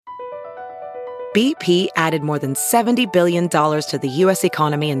BP added more than $70 billion to the U.S.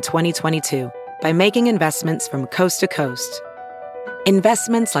 economy in 2022 by making investments from coast to coast.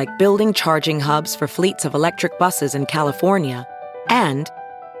 Investments like building charging hubs for fleets of electric buses in California and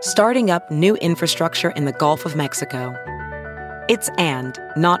starting up new infrastructure in the Gulf of Mexico. It's and,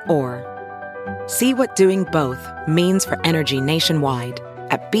 not or. See what doing both means for energy nationwide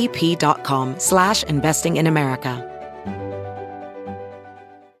at bp.com/investing in America.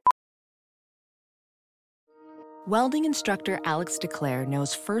 Welding instructor Alex DeClaire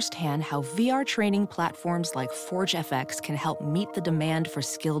knows firsthand how VR training platforms like ForgeFX can help meet the demand for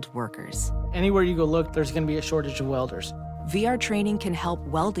skilled workers. Anywhere you go look, there's going to be a shortage of welders. VR training can help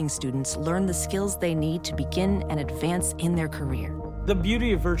welding students learn the skills they need to begin and advance in their career. The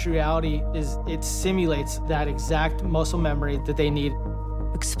beauty of virtual reality is it simulates that exact muscle memory that they need.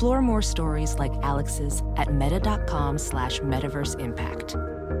 Explore more stories like Alex's at meta.com/metaverseimpact.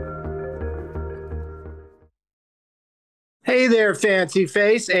 Hey there, Fancy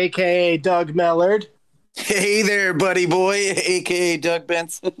Face, a.k.a. Doug Mellard. Hey there, buddy boy, a.k.a. Doug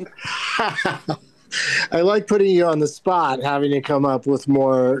Benson. I like putting you on the spot, having to come up with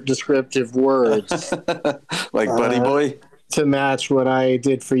more descriptive words. Like buddy boy? To match what I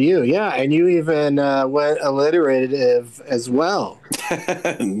did for you. Yeah, and you even went alliterative as well.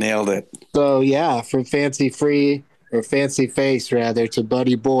 Nailed it. So, yeah, from Fancy Free, or Fancy Face, rather, to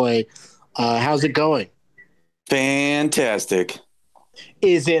buddy boy, how's it going? Fantastic.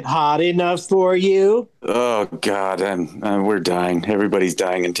 Is it hot enough for you? Oh, God, we're dying. Everybody's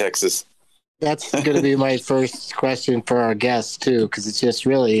dying in Texas. That's going to be my first question for our guests, too, because it's just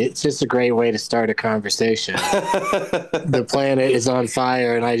a great way to start a conversation. The planet is on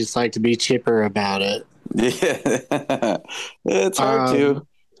fire, and I just like to be chipper about it. Yeah, it's hard to.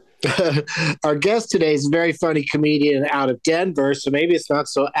 Our guest today is a very funny comedian out of Denver, so maybe it's not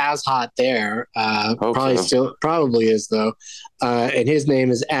so as hot there. Probably is, though. And his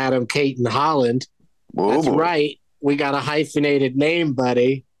name is Adam Cayton-Holland. That's boy. Right. We got a hyphenated name,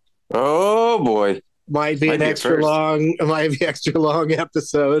 buddy. Oh boy. Might be extra long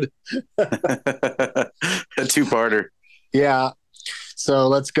episode. A two-parter. Yeah. So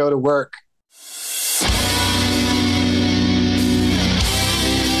let's go to work.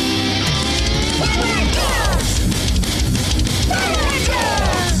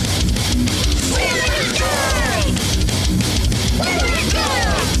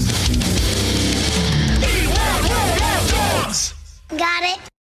 Got it.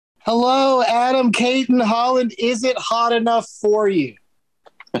 Hello, Adam Cayton-Holland. Is it hot enough for you?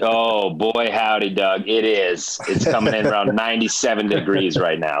 Oh, boy, howdy, Doug. It is. It's coming in around 97 degrees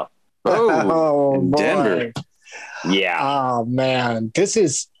right now. Oh boy. Denver. Yeah. Oh, man. This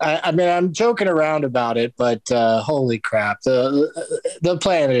is, I mean, I'm joking around about it, but holy crap. The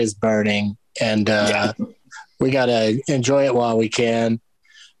planet is burning, and we got to enjoy it while we can.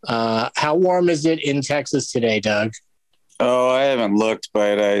 How warm is it in Texas today, Doug? Oh, I haven't looked,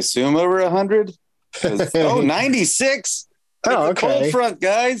 but I assume over 100. 96. Oh, it's okay. a cold front,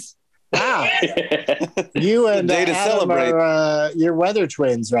 guys. Wow. You and Day to Adam celebrate. are you're weather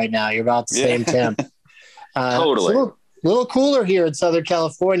twins right now. You're about the same temp. Totally. It's a little cooler here in Southern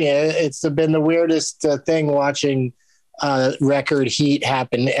California. It's been the weirdest thing watching record heat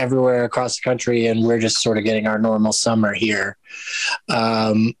happen everywhere across the country, and we're just sort of getting our normal summer here.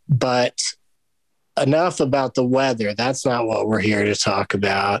 But enough about the weather. That's not what we're here to talk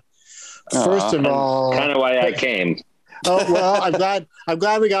about. First of all, kind of why I came. Oh, well, I'm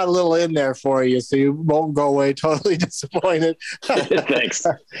glad we got a little in there for you, so you won't go away totally disappointed. Thanks.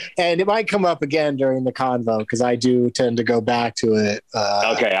 And it might come up again during the convo, because I do tend to go back to it.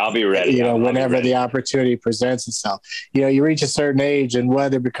 Okay, I'll be ready. Whenever the opportunity presents itself. You reach a certain age and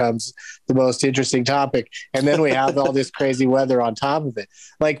weather becomes the most interesting topic. And then we have all this crazy weather on top of it.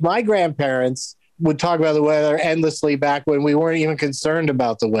 Like my grandparents would talk about the weather endlessly back when we weren't even concerned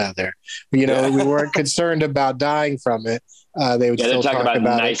about the weather. We weren't concerned about dying from it. They would still talk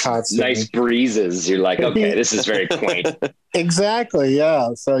about it constantly. Nice breezes. You're like, okay, this is very quaint. Exactly,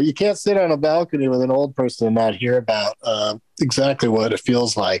 yeah. So you can't sit on a balcony with an old person and not hear about exactly what it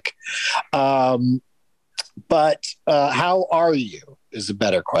feels like. But how are you is a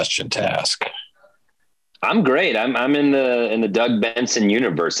better question to ask. I'm great. I'm in the Doug Benson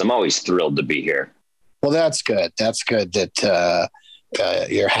universe. I'm always thrilled to be here. Well, that's good. That's good that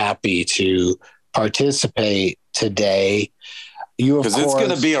you're happy to participate today. Because it's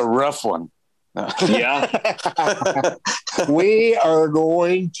going to be a rough one. Yeah. We are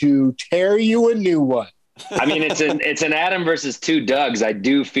going to tear you a new one. I mean, it's an Adam versus two Dougs. I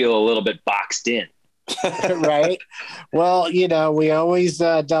do feel a little bit boxed in. Right. Well, we always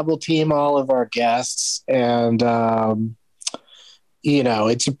double team all of our guests, and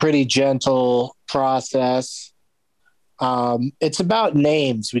it's a pretty gentle process. It's about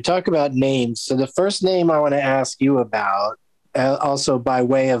names. We talk about names. So the first name I want to ask you about, also by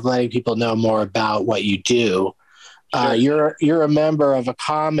way of letting people know more about what you do. Sure. You're a member of a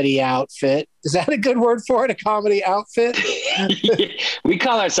comedy outfit. Is that a good word for it? A comedy outfit? We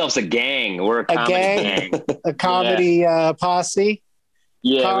call ourselves a gang. We're a comedy gang. A comedy posse.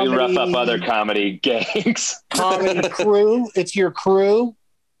 Yeah, comedy, we rough up other comedy gangs. Comedy crew. It's your crew.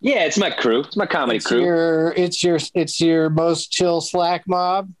 Yeah, it's my crew. It's my comedy crew. It's your most chill slack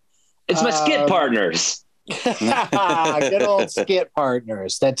mob. It's my skit partners. Good old skit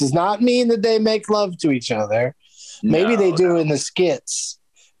partners. That does not mean that they make love to each other. Maybe they do in the skits,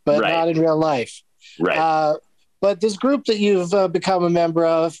 but not in real life. Right. But this group that you've become a member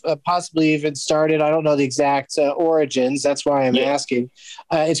of, possibly even started, I don't know the exact origins. That's why I'm asking.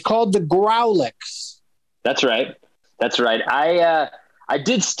 It's called the Growlix. That's right. I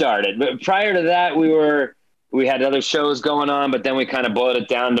did start it, but prior to that, we had other shows going on, but then we kind of boiled it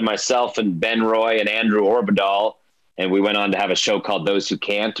down to myself and Ben Roy and Andrew Orbidal. And we went on to have a show called Those Who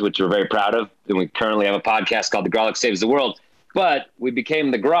Can't, which we're very proud of. And we currently have a podcast called The Growlix Saves the World. But we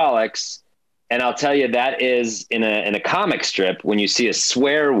became The Growlix. And I'll tell you, that is in a comic strip, when you see a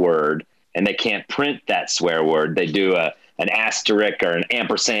swear word and they can't print that swear word, they do an asterisk or an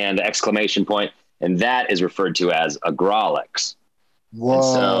ampersand, exclamation point, and that is referred to as a Growlix. Whoa. And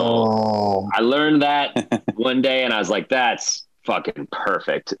so I learned that one day and I was like, that's fucking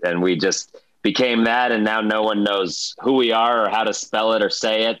perfect. And we just became that, and now no one knows who we are or how to spell it or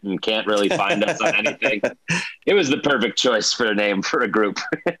say it, and can't really find us on anything. It was the perfect choice for a name for a group.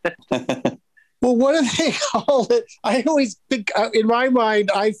 Well, what do they call it? I always think, in my mind,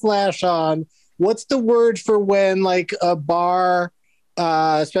 I flash on, what's the word for when like a bar,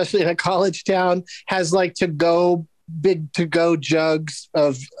 especially in a college town, has like big to-go jugs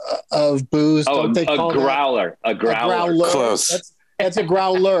of booze? Oh, don't they call a growler. That? A growler. Close. That's a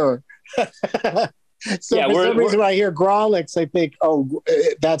growler. So for some reason when I hear Growlix, I think,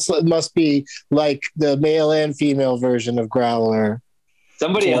 it must be like the male and female version of growler.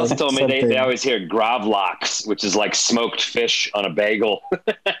 Somebody else told me they always hear gravlax, which is like smoked fish on a bagel.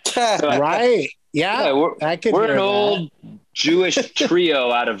 Right. Yeah. We're an old Jewish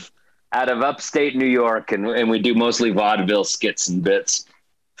trio out of upstate New York, and we do mostly vaudeville skits and bits.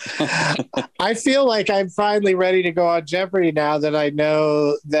 I feel like I'm finally ready to go on Jeopardy now that I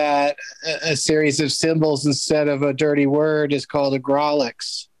know that a series of symbols instead of a dirty word is called a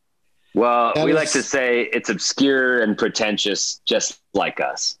Growlix. Well, we like to say it's obscure and pretentious, just like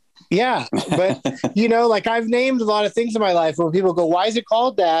us. Yeah. But, like I've named a lot of things in my life when people go, why is it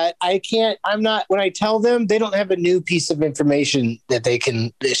called that? When I tell them, they don't have a new piece of information that they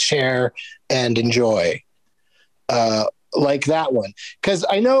can share and enjoy. Like that one. Because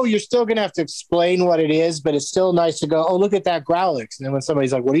I know you're still going to have to explain what it is, but it's still nice to go, oh, look at that Growlix. And then when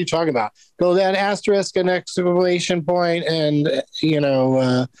somebody's like, what are you talking about? Go that asterisk and exclamation point and,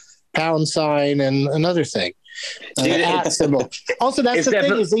 pound sign and another thing. At symbol. Also, that's the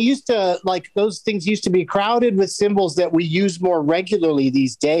thing is they used to, like, those things used to be crowded with symbols that we use more regularly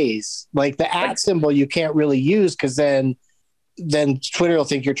these days. Like the at symbol you can't really use because then Twitter will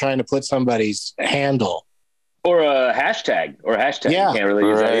think you're trying to put somebody's handle. Or a hashtag. Yeah. You can't really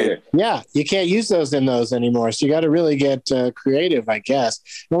use that either. Yeah, you can't use those in those anymore. So you got to really get creative, I guess.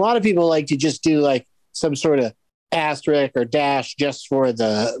 And a lot of people like to just do like some sort of asterisk or dash just for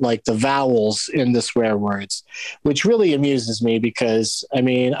the vowels in the swear words, which really amuses me because, I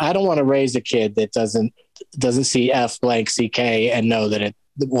mean, I don't want to raise a kid that doesn't see F blank CK and know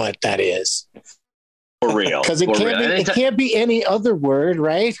what that is. For real. Because it can't be any other word,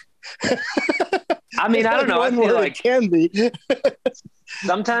 right? I mean, I don't know. I feel like it can be.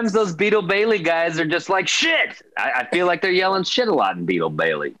 Sometimes those Beetle Bailey guys are just like shit. I feel like they're yelling shit a lot in Beetle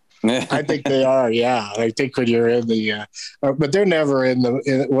Bailey. I think they are. Yeah, I think when you're in the, but they're never in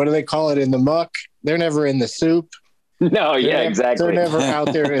what do they call it, in the muck? They're never in the soup. No, exactly. They're never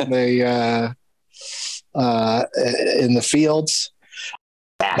out there in the fields.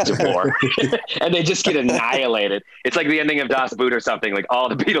 After war. And they just get annihilated. It's like the ending of Das Boot or something. Like all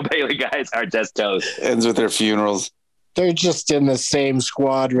the Beetle Bailey guys are just toast. Ends with their funerals. They're just in the same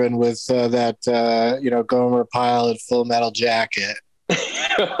squadron with that Gomer Pyle in Full Metal Jacket.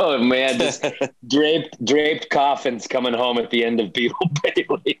 Oh man, just draped coffins coming home at the end of Beetle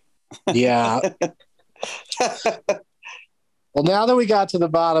Bailey. Yeah. Well, now that we got to the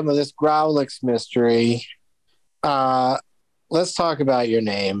bottom of this Growlix mystery, let's talk about your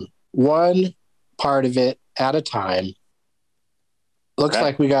name. One part of it at a time. Looks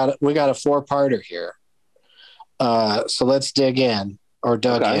like we got a 4-parter here. So let's dig in, or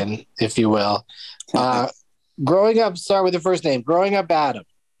dug in, if you will. Growing up, start with the first name. Growing up, Adam.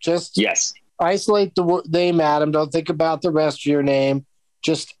 Just isolate the name Adam. Don't think about the rest of your name.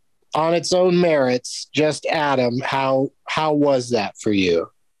 Just on its own merits, just Adam. How was that for you?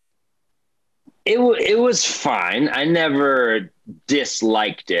 It was fine. I never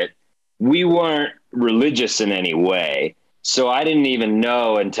disliked it. We weren't religious in any way, so I didn't even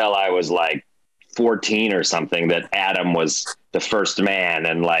know until I was like 14 or something that Adam was the first man,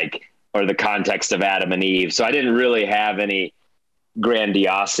 and or the context of Adam and Eve. So I didn't really have any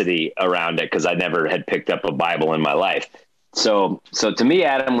grandiosity around it because I never had picked up a Bible in my life. So to me,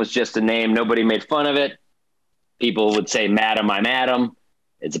 Adam was just a name. Nobody made fun of it. People would say, "Madam, I'm Adam."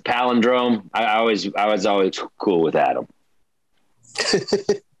 It's a palindrome. I was always cool with Adam.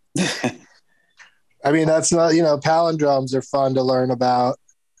 I mean, that's not, palindromes are fun to learn about.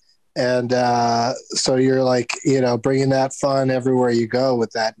 And so you're bringing that fun everywhere you go with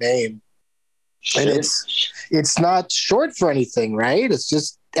that name. Sure. And it's not short for anything, right? It's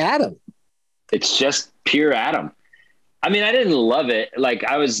just Adam. It's just pure Adam. I mean, I didn't love it.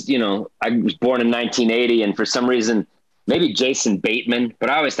 I was born in 1980, and for some reason, maybe Jason Bateman, but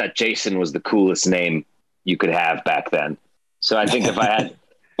I always thought Jason was the coolest name you could have back then. So I think if I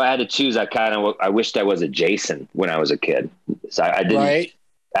had to choose, I wished I was a Jason when I was a kid. So I didn't. Right.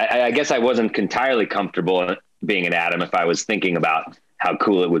 I guess I wasn't entirely comfortable being an Adam if I was thinking about how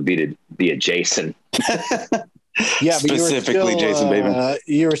cool it would be to be a Jason. Yeah, specifically Jason Bateman.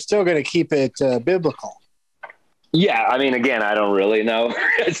 You were still going to keep it biblical. Yeah, I mean, again, I don't really know.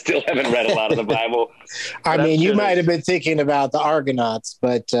 I still haven't read a lot of the Bible. I mean, you might have been thinking about the Argonauts,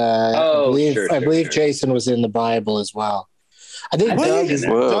 but I believe Jason was in the Bible as well. I think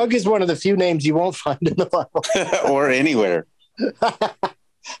Doug is one of the few names you won't find in the Bible. Or anywhere.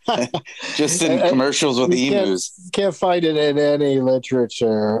 Just in commercials with emus. Can't find it in any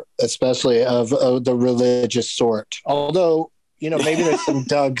literature, especially of the religious sort. Although, maybe there's some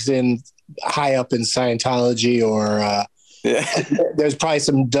Dougs high up in Scientology, or there's probably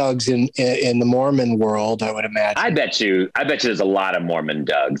some Dougs in the Mormon world, I would imagine. I bet you there's a lot of Mormon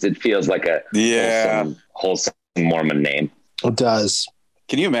Dougs. It feels like a wholesome Mormon name. It does.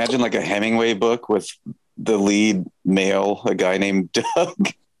 Can you imagine a Hemingway book with the lead male, a guy named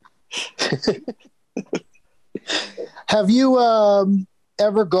Doug? Have you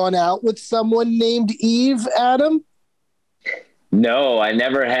ever gone out with someone named Eve, Adam? No, I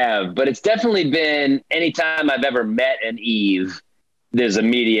never have, but it's definitely been anytime I've ever met an Eve, there's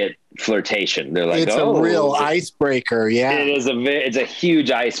immediate flirtation. They're like, it's a real icebreaker. Yeah, it's a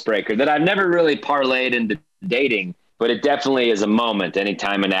huge icebreaker that I've never really parlayed into dating, but it definitely is a moment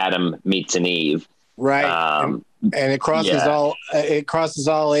anytime an Adam meets an Eve. Right. And it crosses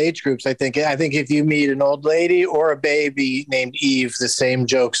all age groups. I think if you meet an old lady or a baby named Eve, the same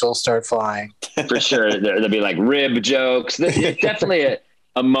jokes will start flying. For sure. There'll be rib jokes. It's definitely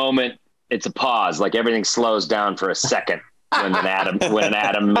a moment. It's a pause. Everything slows down for a second when an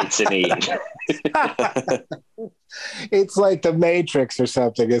Adam meets an Eve. It's like the Matrix or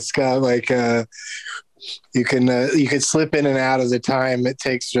something. It's got you can slip in and out of the time it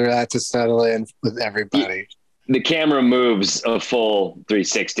takes for that to settle in with everybody. The camera moves a full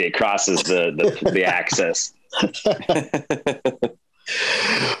 360. It crosses the axis.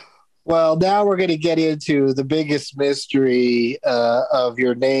 Well, now we're going to get into the biggest mystery of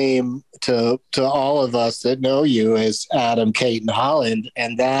your name to all of us that know you as Adam Cayton-Holland,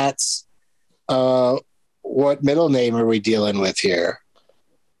 and that's what middle name are we dealing with here?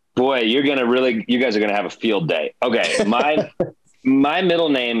 Boy, you guys are gonna have a field day. Okay, my middle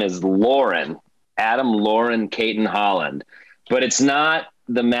name is Lauren, Adam Lauren Cayton-Holland, but it's not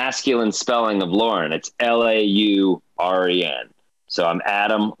the masculine spelling of Lauren. It's Lauren. So I'm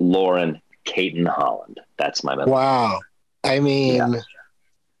Adam Lauren Cayton-Holland. That's my middle name. Wow. I mean,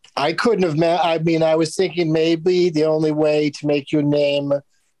 I couldn't have met. I mean, I was thinking maybe the only way to make your name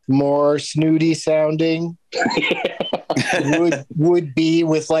more snooty sounding would be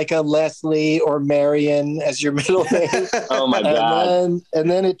with a Leslie or Marion as your middle name. Oh my God. And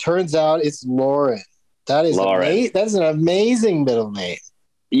then it turns out it's Lauren. That is that's an amazing middle name.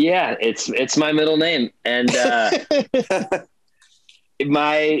 Yeah, it's my middle name. And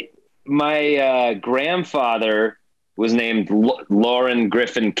my grandfather was named Lauren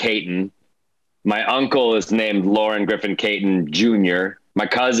Griffin Cayton. My uncle is named Lauren Griffin Cayton Jr. My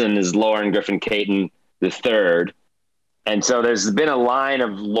cousin is Lauren Griffin Cayton III. And so there's been a line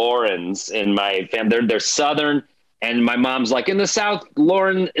of Laurens in my family. They're Southern. And my mom's like, in the South,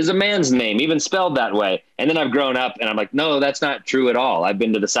 Lauren is a man's name, even spelled that way. And then I've grown up and I'm like, no, that's not true at all. I've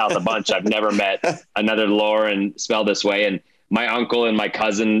been to the South a bunch. I've never met another Lauren spelled this way. And my uncle and my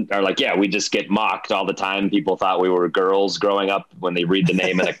cousin are like, yeah, we just get mocked all the time. People thought we were girls growing up when they read the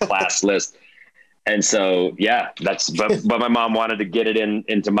name in a class list. And so, yeah, but my mom wanted to get it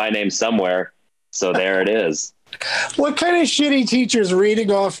into my name somewhere. So there it is. What kind of shitty teachers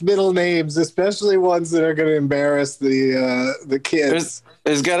reading off middle names, especially ones that are going to embarrass the kids?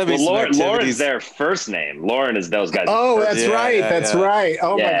 There's got to be some activities. Lauren's their first name. Lauren is those guys. Oh, that's right. That's right.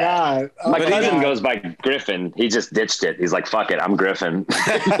 Oh my God. My cousin goes by Griffin. He just ditched it. He's like, fuck it, I'm Griffin.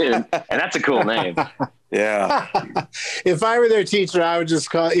 And that's a cool name. Yeah. If I were their teacher, I would just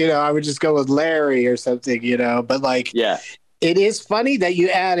call, I would just go with Larry or something, but like, yeah. It is funny that you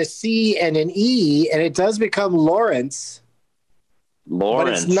add a C and an E and it does become Lawrence. But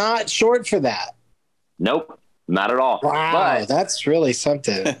it's not short for that. Nope, not at all. Wow, but that's really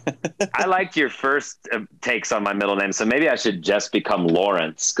something. I liked your first takes on my middle name, so maybe I should just become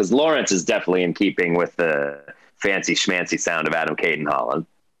Lawrence, because Lawrence is definitely in keeping with the fancy schmancy sound of Adam Cayton-Holland.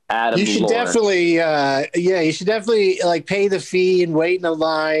 You should definitely, you should definitely like pay the fee and wait in a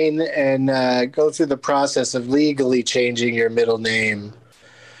line and go through the process of legally changing your middle name.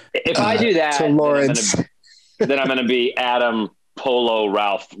 If I do that, to Lawrence, then I'm going to be Adam Polo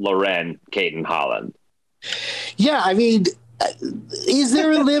Ralph Loren Cayton-Holland. Yeah, I mean, is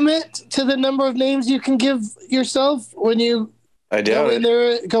there a limit to the number of names you can give yourself when you go in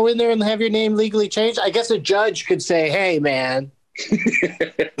there and have your name legally changed? I guess a judge could say, "Hey, man."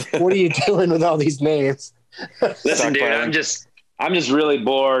 What are you doing with all these names? Listen, dude, I'm just really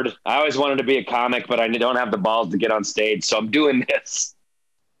bored. I always wanted to be a comic, but I don't have the balls to get on stage, so I'm doing this.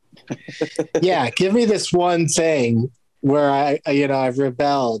 Yeah, give me this one thing where I've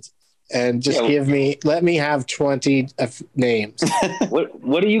rebelled, and just let me have 20 names.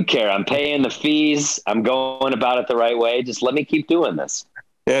 What do you care? I'm paying the fees. I'm going about it the right way. Just let me keep doing this.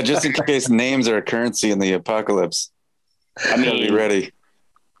 Yeah, just in case names are a currency in the apocalypse. I mean, be ready.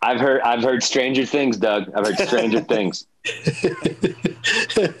 I've heard stranger things, Doug. I've heard stranger things.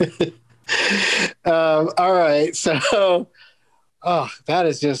 All right. So, that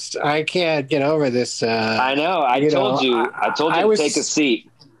is just, I can't get over this. I know. I told you to take a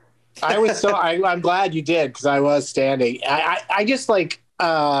seat. I'm glad you did, because I was standing. I just like,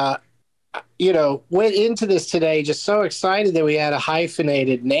 went into this today just so excited that we had a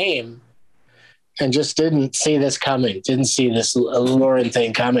hyphenated name. And just didn't see this coming. Didn't see this Lauren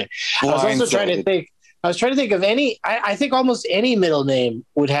thing coming. I was also trying to think of any. I think almost any middle name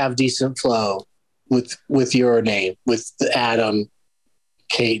would have decent flow with your name, with Adam,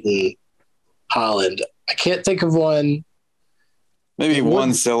 Cayton-Holland. I can't think of one. Maybe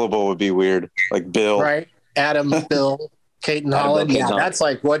one syllable would be weird, like Bill. Right, Adam, Bill. Cayton-Holland, yeah, that's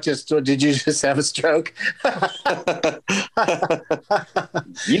like did you just have a stroke?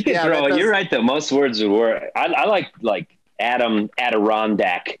 You can throw it. You're right, though. Most words would work. I like Adam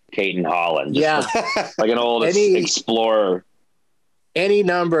Adirondack Cayton-Holland. Yeah. Like an old explorer. Any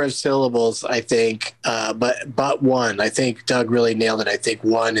number of syllables, I think, but one. I think Doug really nailed it. I think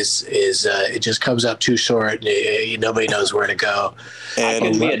one is it just comes up too short. Nobody knows where to go.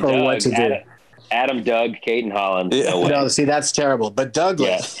 Or what to do. Adam Doug Cayton-Holland. No, see, that's terrible. But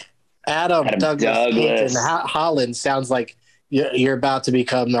Douglas, yes. Adam Douglas Cayton-Holland sounds like you're about to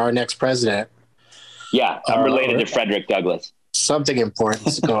become our next president. Yeah, I'm related to Frederick Douglass. Something important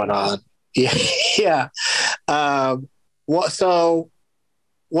is going on. Yeah. So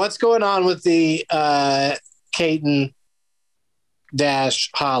what's going on with the Cayton-Holland?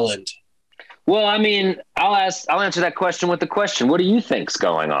 Well, I mean, I'll answer that question with the question. What do you think's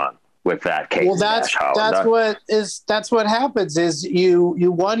going on with that case? Well, that's what happens is you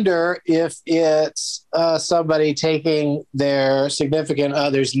wonder if it's somebody taking their significant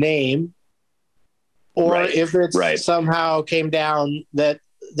other's name, or if it's somehow came down that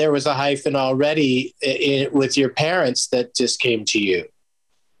there was a hyphen already with your parents that just came to you.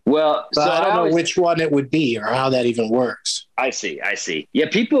 Well, so I don't know which one it would be or how that even works. I see. Yeah,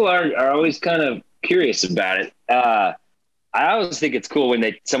 people are always kind of curious about it. I always think it's cool when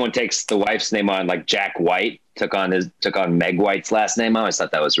someone takes the wife's name on, like Jack White took on Meg White's last name. I always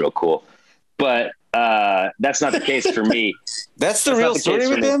thought that was real cool, but that's not the case for me. That's the real story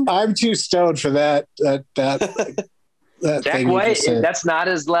with him. I'm too stoned for that. Jack White. That's not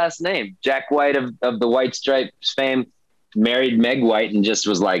his last name. Jack White of the White Stripes fame married Meg White and just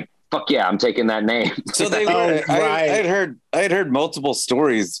was like, "Fuck yeah, I'm taking that name." So they were. I had heard multiple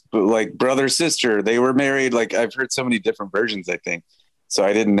stories, but like brother sister, they were married. Like I've heard so many different versions. I think So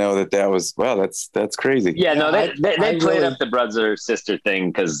I didn't know that was, wow, that's crazy. Yeah, no, they played really, up the brother sister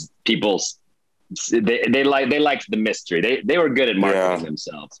thing because people they liked the mystery. They were good at marketing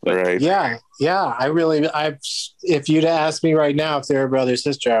themselves. But right. Yeah. If you'd asked me right now if they were brother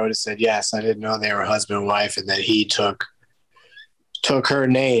sister, I would have said yes. I didn't know they were husband and wife, and that he took her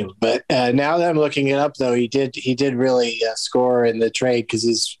name. But now that I'm looking it up, though, he did really score in the trade because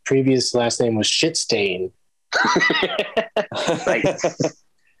his previous last name was Shitstain. Right.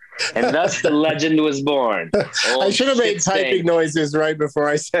 And thus the legend was born. I should have made typing noises right before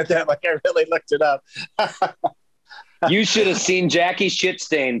I said that, like I really looked it up. You should have seen Jackie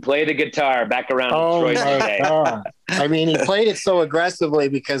Shitstain play the guitar back around Detroit today. God. I mean, he played it so aggressively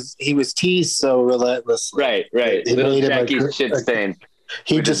because he was teased so relentlessly. Right. Little Jackie Shitstain.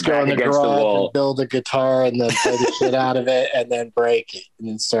 He'd just go in the garage and build a guitar and then play the shit out of it and then break it and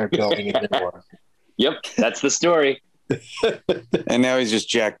then start building it more. Yep, that's the story. And now he's just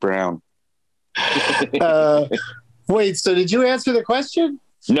Jack Brown. Wait, so did you answer the question?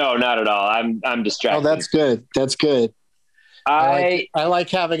 No, not at all. I'm distracted. Oh, that's good. That's good. I like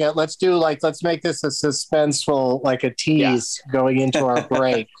having it. Let's make this a suspenseful, like a tease going into our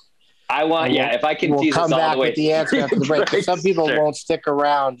break. If I can tease come us all back the way with the answer after the break. Some people won't stick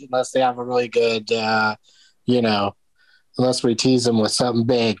around unless they have a really good, unless we tease them with something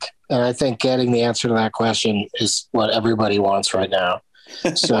big. And I think getting the answer to that question is what everybody wants right now.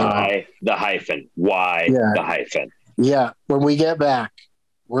 So why the hyphen? The hyphen? Yeah. When we get back,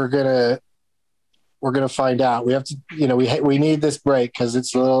 we're gonna find out. We have to, we need this break because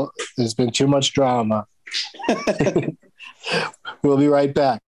there's been too much drama. We'll be right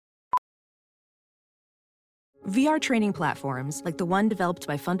back. VR training platforms, like the one developed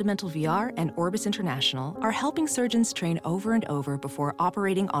by Fundamental VR and Orbis International, are helping surgeons train over and over before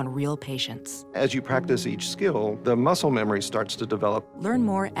operating on real patients. As you practice each skill, the muscle memory starts to develop. Learn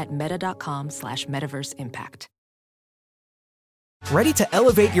more at meta.com/metaverseimpact. Ready to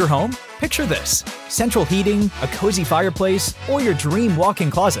elevate your home? Picture this: central heating, a cozy fireplace, or your dream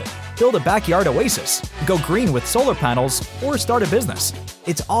walk-in closet. Build a backyard oasis, go green with solar panels, or start a business.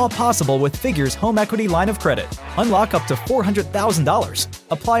 It's all possible with Figure's home equity line of credit. Unlock up to $400,000.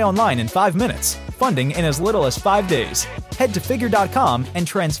 Apply online in 5 minutes. Funding in as little as 5 days. Head to Figure.com and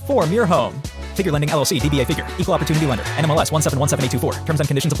transform your home. Figure Lending LLC, DBA Figure, Equal Opportunity Lender, NMLS 1717824. Terms and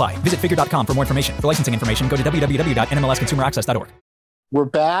conditions apply. Visit Figure.com for more information. For licensing information, go to www.nmlsconsumeraccess.org. We're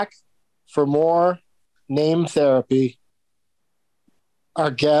back for more name therapy.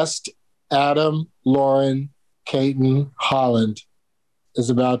 Our guest, Adam Lauren Cayton-Holland, is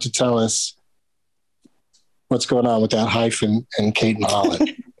about to tell us what's going on with that hyphen and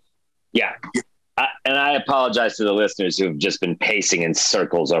Cayton-Holland. Yeah. And I apologize to the listeners who've just been pacing in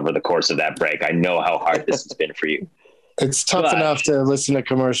circles over the course of that break. I know how hard this has been for you. It's tough enough to listen to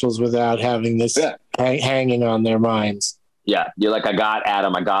commercials without having this hanging on their minds. Yeah. You're like, I got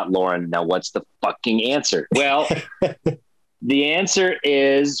Adam, I got Lauren. Now what's the fucking answer? Well, the answer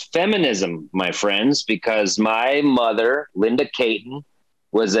is feminism, my friends, because my mother, Linda Cayton,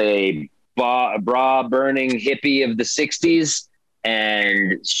 was a bra-burning hippie of the 60s.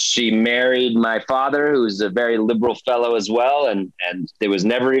 And she married my father, who's a very liberal fellow as well. And there was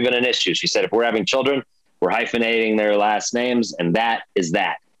never even an issue. She said, if we're having children, we're hyphenating their last names. And that is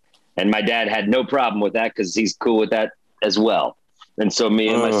that. And my dad had no problem with that because he's cool with that as well. And so me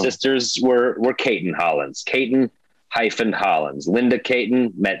and my sisters were Cayton-Hollands. Cayton-Hollands. Linda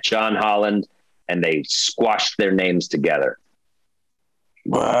Cayton met John Holland, and they squashed their names together.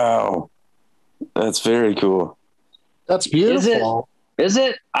 Wow. That's very cool. That's beautiful. Is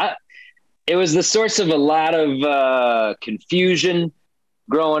it? It was the source of a lot of confusion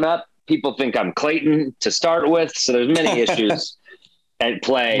growing up. People think I'm Clayton to start with, so there's many issues at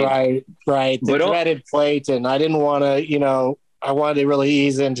play. Right. The dreaded Clayton. I didn't want to, I wanted to really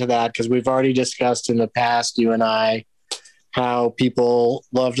ease into that because we've already discussed in the past, you and I, how people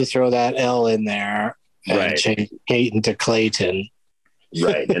love to throw that L in there and change Cayton to Clayton.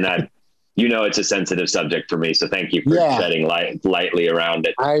 Right. And it's a sensitive subject for me. So thank you for treading lightly around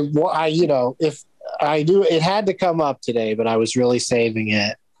it. If I do, it had to come up today, but I was really saving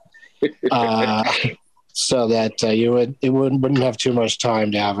it so that it wouldn't have too much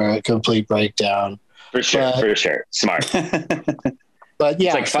time to have a complete breakdown. For sure. Smart. But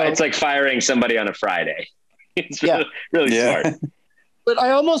yeah, it's like firing somebody on a Friday. It's really smart. But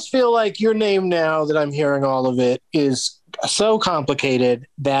I almost feel like your name, now that I'm hearing all of it, is so complicated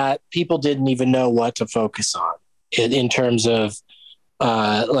that people didn't even know what to focus on in terms of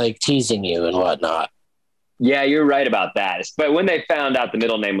like teasing you and whatnot. Yeah, you're right about that. But when they found out the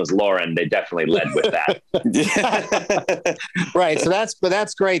middle name was Lauren, they definitely led with that. Right. So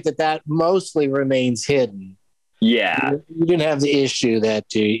that's great that mostly remains hidden. Yeah. You didn't have the issue that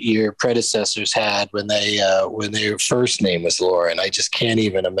your predecessors had when their first name was Lauren. I just can't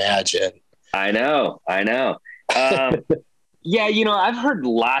even imagine. I know. Yeah, I've heard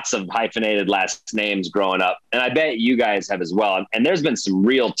lots of hyphenated last names growing up, and I bet you guys have as well. And there's been some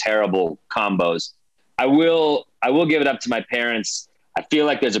real terrible combos. I will give it up to my parents. I feel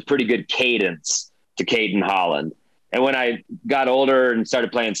like there's a pretty good cadence to Cayton-Holland. And when I got older and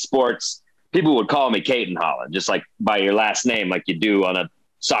started playing sports, people would call me Cayton-Holland, just like by your last name, like you do on a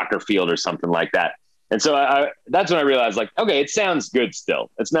soccer field or something like that. And so that's when I realized, like, okay, it sounds good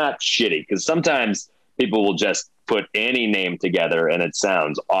still. It's not shitty, because sometimes people will just put any name together and it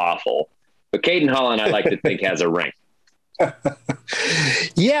sounds awful. But Cayton-Holland, I like to think, has a ring.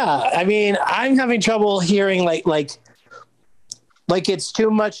 Yeah, I mean, I'm having trouble hearing like it's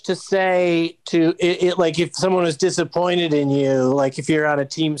too much to say to it. Like if someone was disappointed in you, like if you're on a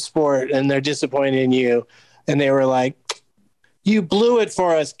team sport and they're disappointed in you, and they were like, "You blew it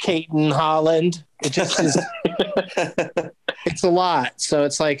for us, Cayton-Holland." It just is. It's a lot. So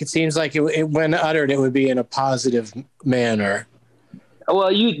it's like it seems like it when uttered, it would be in a positive manner.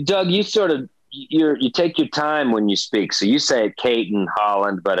 Well, Doug, you sort of. You take your time when you speak. So you say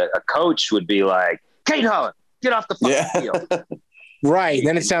Cayton-Holland, but a coach would be like, Cayton-Holland, get off the fucking field. Right.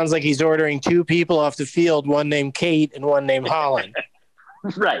 Then it sounds like he's ordering two people off the field, one named Kate and one named Holland.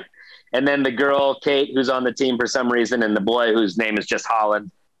 Right. And then the girl, Kate, who's on the team for some reason, and the boy whose name is just Holland,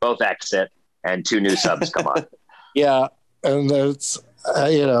 both exit, and two new subs come on. Yeah. And it's,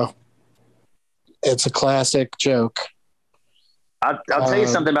 it's a classic joke. I'll tell you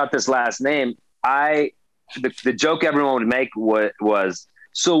something about this last name. The joke everyone would make was,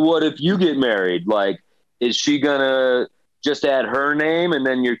 so what if you get married? Like, is she gonna just add her name and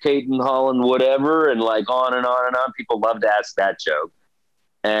then you're Cayton-Holland, whatever, and like on and on and on? People love to ask that joke.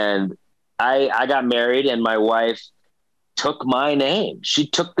 And I got married, and my wife took my name. She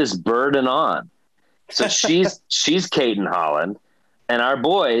took this burden on. So she's Cayton-Holland, and our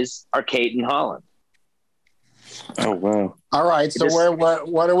boys are Cayton-Holland. Oh, wow. All right. So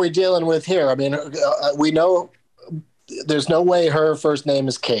what are we dealing with here? I mean, we know there's no way her first name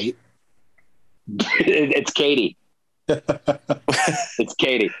is Kate. It's Katie. It's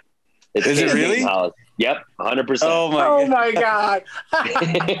Katie. Is Katie, it really? Yep. 100%. Oh my God.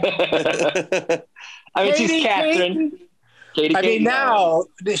 I mean, she's Catherine. Katie I mean, now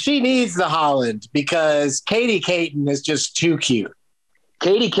she needs the Holland, because Katie Cayton is just too cute.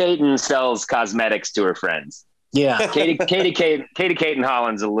 Katie Cayton sells cosmetics to her friends. Yeah. Katie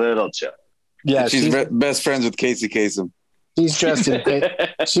Cayton-Holland's a little chill. Yeah. She's best friends with Casey Kasem. She's dressed in pink.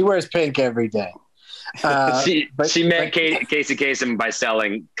 She wears pink every day. She met Casey Kasem by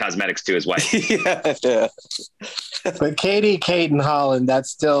selling cosmetics to his wife. Yeah. But Katie Cayton-Holland, that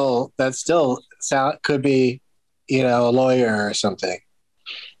still could be, a lawyer or something.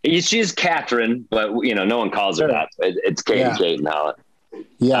 She's Catherine, but no one calls her that. It's Katie Cayton-Holland.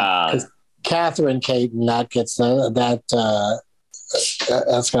 Yeah. Catherine Cayton, that's got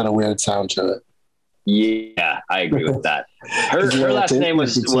a weird sound to it. Yeah, I agree with that. Her last name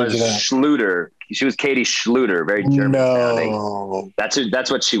was Schluter. She was Katie Schluter, very German sounding.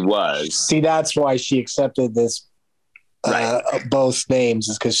 That's what she was. See, that's why she accepted this both names,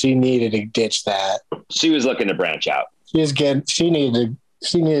 is because she needed to ditch that. She was looking to branch out. She needed to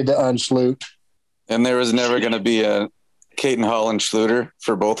unschlute. And there was never going to be a Cayton-Holland Schluter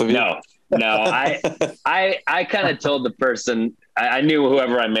for both of you? No, I kind of told the person, I knew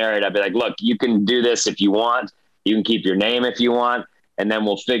whoever I married, I'd be like, look, you can do this if you want. You can keep your name if you want. And then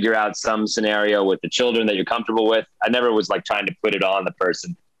we'll figure out some scenario with the children that you're comfortable with. I never was like trying to put it on the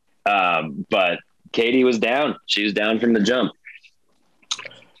person. But Katie was down. She was down from the jump.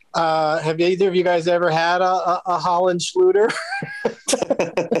 Have either of you guys ever had a Holland Schluter?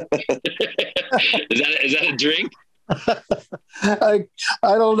 Is that a drink? I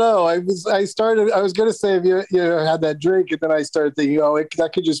don't know. I was going to say, if you had that drink, and then I started thinking, that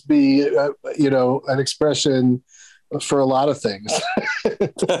could just be, an expression for a lot of things.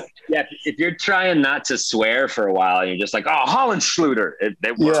 Yeah. If you're trying not to swear for a while, and you're just like, oh, Holland Schluter.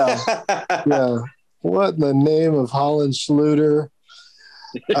 It works. Yeah. What in the name of Holland Schluter?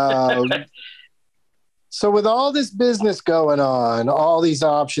 So with all this business going on, all these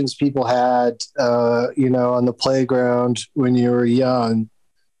options people had, on the playground when you were young,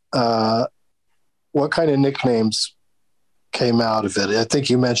 what kind of nicknames came out of it? I think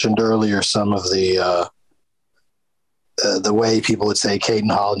you mentioned earlier some of the way people would say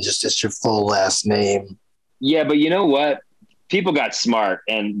Cayton-Holland, just your full last name. Yeah, but you know what? People got smart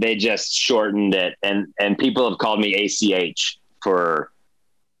and they just shortened it, and people have called me ACH for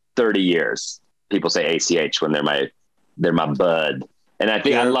 30 years. People say ACH when they're my bud. And I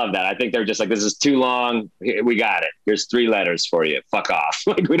think I love that. I think they're just like, this is too long. We got it. Here's 3 letters for you. Fuck off.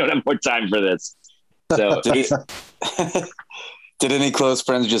 Like, we don't have more time for this. So did any close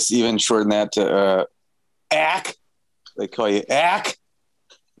friends just even shorten that to ACK? They call you ACK?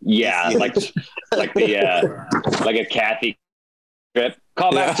 Yeah, like a Kathy trip.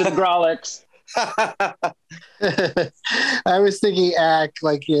 Call back to the Grolix. I was thinking act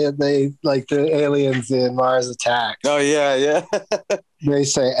like they like the aliens in Mars Attacks. Oh yeah. They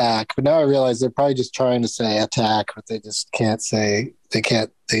say act, but now I realize they're probably just trying to say attack, but they just can't say. They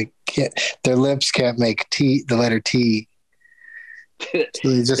can't. Their lips can't make T, the letter T. So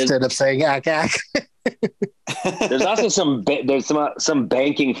they just end up saying ack. There's also some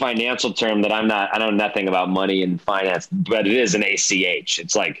banking financial term that I know nothing about money and finance, but it is an ACH.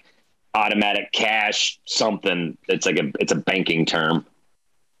 It's like automatic cash something. It's a banking term.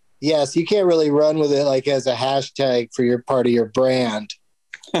 Yes, you can't really run with it like as a hashtag for your part of your brand,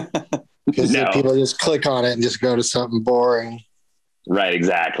 because people just click on it and just go to something boring. Right,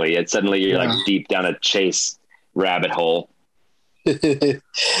 exactly. It's suddenly you're like deep down a Chase rabbit hole.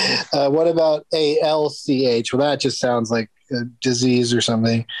 What about ALCH? Well, that just sounds like a disease or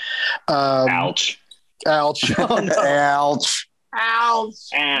something. Ouch. Ouch. Oh, no. Ouch.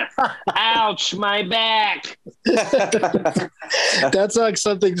 Ouch, my back. That's like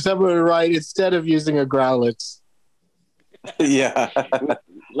something someone would write instead of using a Growlithe. Yeah.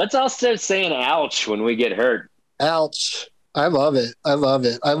 Let's all start saying ouch when we get hurt. Ouch. I love it. I love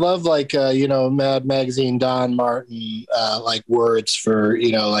like, Mad Magazine, Don Martin, like words for,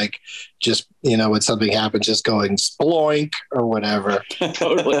 like just, when something happens, just going sploink or whatever.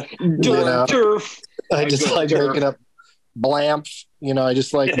 Totally. Durf. I just like making up blamp. I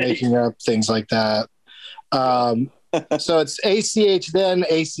just like making up things like that. So it's ACH then,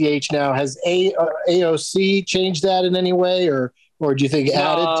 ACH now. Has AOC changed that in any way, or do you think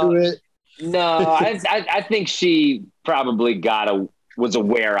added to it? No, I think she probably was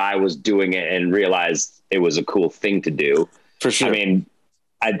aware I was doing it and realized it was a cool thing to do. For sure. I mean,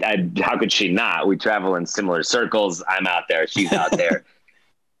 how could she not? We travel in similar circles. I'm out there. She's out there.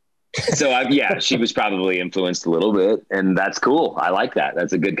 So she was probably influenced a little bit, and that's cool. I like that.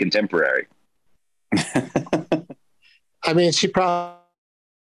 That's a good contemporary. I mean, she probably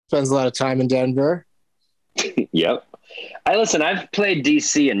spends a lot of time in Denver. Yep. I've played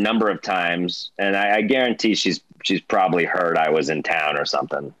DC a number of times, and I guarantee she's probably heard I was in town or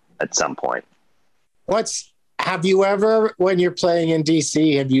something at some point. Have you ever, when you're playing in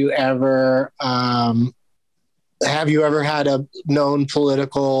DC, have you ever had a known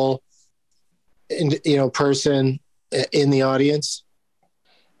political, person in the audience?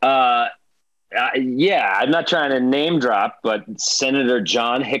 Yeah, I'm not trying to name drop, but Senator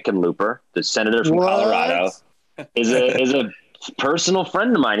John Hickenlooper, the senator from Colorado, is a personal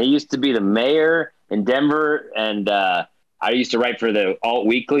friend of mine. He used to be the mayor in Denver, and I used to write for the Alt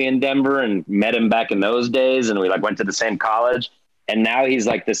Weekly in Denver, and met him back in those days, and we went to the same college. And now he's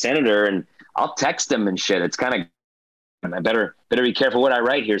like the senator, and I'll text him and shit. It's kind of, I better be careful what I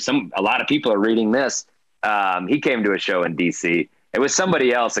write here. A lot of people are reading this. He came to a show in DC. It was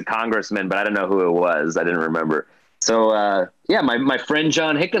somebody else, a congressman, but I don't know who it was. I didn't remember. So, my friend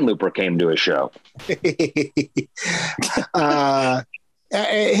John Hickenlooper came to a show.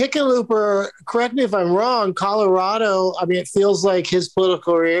 Hickenlooper, correct me if I'm wrong, Colorado, I mean, it feels like his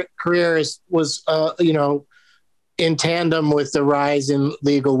political career was in tandem with the rise in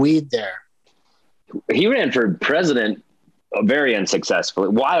legal weed there. He ran for president very unsuccessfully,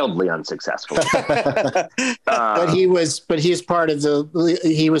 wildly unsuccessfully. But he was part of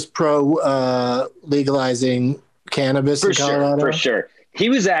he was pro legalizing cannabis in Colorado. For sure. He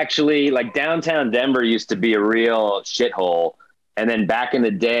was actually downtown Denver used to be a real shithole. And then back in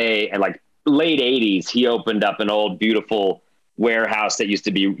the day, and late 80s, he opened up an old, beautiful warehouse that used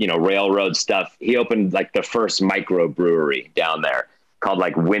to be, railroad stuff. He opened the first microbrewery down there called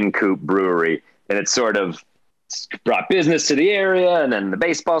Wincoop Brewery. And it sort of brought business to the area, and then the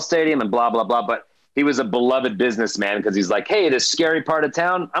baseball stadium and blah, blah, blah. But he was a beloved businessman because he's like, hey, this scary part of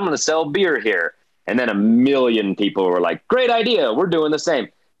town, I'm going to sell beer here. And then a million people were like, great idea. We're doing the same.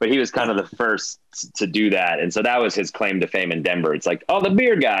 But he was kind of the first to do that. And so that was his claim to fame in Denver. It's the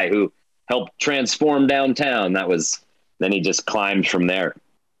beer guy who helped transform downtown. Then he just climbed from there.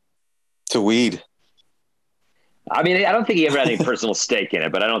 To weed. I mean, I don't think he ever had any personal stake in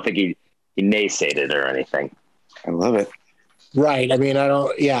it, but I don't think he naysayed it or anything. I love it. Right. I mean, I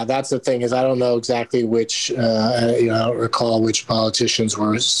don't. Yeah, that's the thing is I don't know exactly which. I don't recall which politicians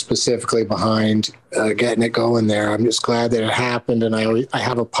were specifically behind getting it going there. I'm just glad that it happened, and I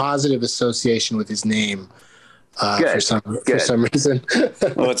have a positive association with his name for some reason.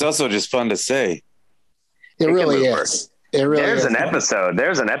 Well, it's also just fun to say. It really is. It really There's is. an episode.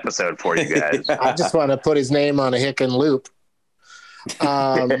 There's an episode for you guys. I just want to put his name on a Hicken loop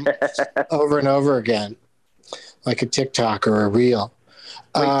over and over again, like a TikTok or a reel.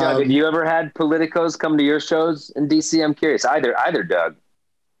 Wait, Doug, have you ever had politicos come to your shows in DC? I'm curious. Either Doug.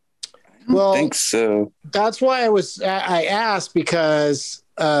 Well, I think so. That's why I asked, because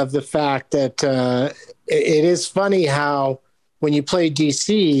of the fact that it is funny how when you play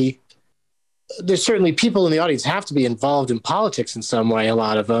DC, there's certainly people in the audience have to be involved in politics in some way, a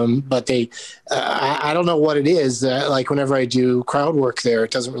lot of them, but I don't know what it is. Like whenever I do crowd work there,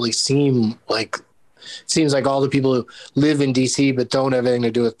 it doesn't really seem like, it seems like all the people who live in DC but don't have anything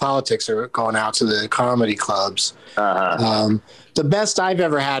to do with politics are going out to the comedy clubs. The best I've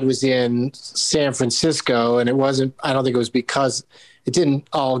ever had was in San Francisco, and I don't think it was because it didn't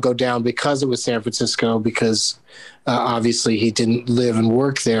all go down because it was San Francisco, because obviously he didn't live and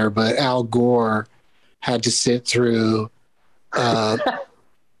work there, but Al Gore had to sit through a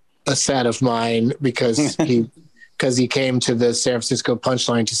set of mine because he came to the San Francisco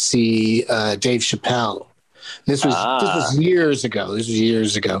Punchline to see Dave Chappelle. This was years ago.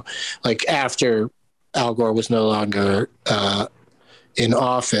 Like after Al Gore was no longer in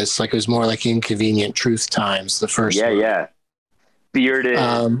office. Like it was more like Inconvenient Truth Times, the first one. Yeah. Bearded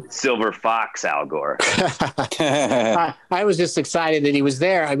silver fox Al Gore. I was just excited that he was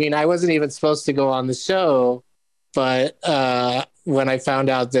there. I mean, I wasn't even supposed to go on the show, but when I found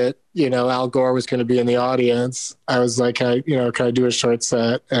out that, Al Gore was going to be in the audience, I was like, can I do a short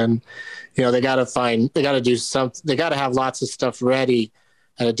set? And, they got to do something. They got to have lots of stuff ready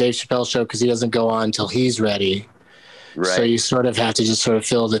at a Dave Chappelle show, because he doesn't go on until he's ready. Right. So you sort of have to just sort of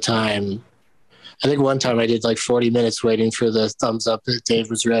fill the time. I think one time I did like 40 minutes waiting for the thumbs up that Dave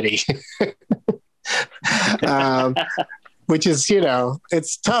was ready. Which is,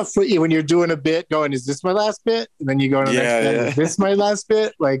 it's tough when you're doing a bit going, is this my last bit? And then you go to the next bit, is this my last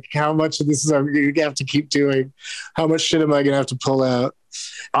bit? Like how much of this is you have to keep doing? How much shit am I going to have to pull out?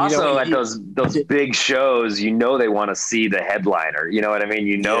 Also at those big shows, they want to see the headliner. You know what I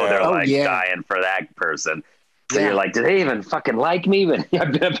mean? They're dying for that person. So you're like, do they even fucking like me? But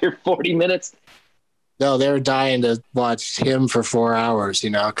I've been up here 40 minutes. No, they were dying to watch him for 4 hours,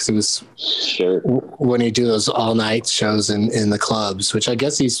 because it was when you do those all night shows in the clubs, which I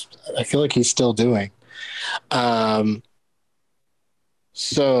guess I feel like he's still doing.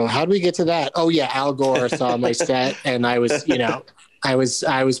 So how do we get to that? Oh yeah. Al Gore saw my set, and I was, I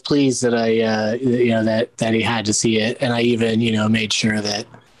was pleased that that he had to see it. And I even, made sure that,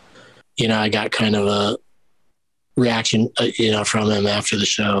 I got kind of a reaction, from him after the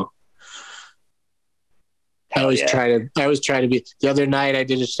show. I always try to be. The other night I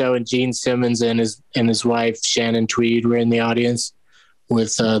did a show, and Gene Simmons and his wife Shannon Tweed were in the audience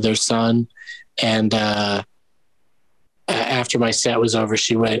with their son. And after my set was over,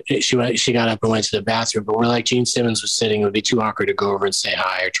 she got up and went to the bathroom. But we're like, Gene Simmons was sitting. It would be too awkward to go over and say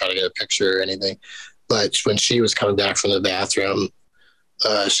hi or try to get a picture or anything. But when she was coming back from the bathroom,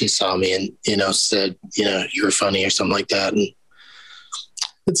 she saw me and said, you were funny or something like that. And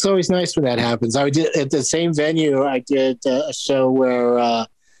it's always nice when that happens. I did at the same venue. I did a show where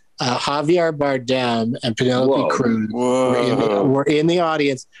Javier Bardem and Penelope Cruz were in the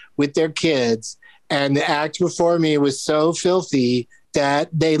audience with their kids, and the act before me was so filthy that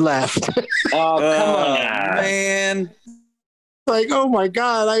they left. Oh, come on, man. Like, oh my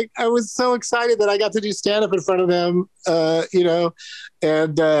God, I was so excited that I got to do stand-up in front of them,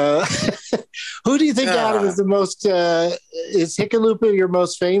 and who do you think, Adam, is the most, is Hickenlooper your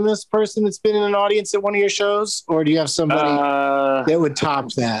most famous person that's been in an audience at one of your shows? Or do you have somebody that would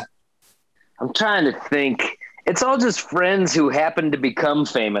top that? I'm trying to think. It's all just friends who happened to become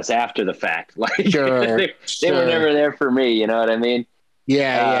famous after the fact. Like they were never there for me. You know what I mean?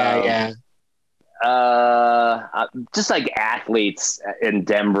 Yeah. Just like athletes in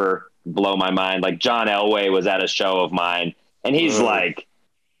Denver blow my mind. Like John Elway was at a show of mine, and he's like,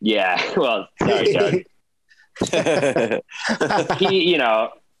 well, sorry, Doug. he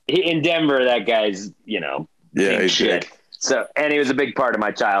in Denver, that guy's, he's shit. So, and he was a big part of my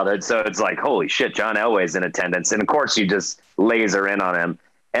childhood. So it's like, holy shit, John Elway's in attendance. And of course you just laser in on him.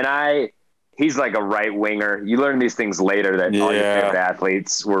 And he's like a right winger. You learn these things later that all your favorite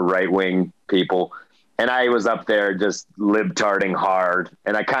athletes were right wing people. And I was up there just libtarding hard.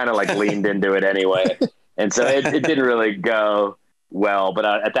 And I kind of like leaned into it anyway. And so it didn't really go well. But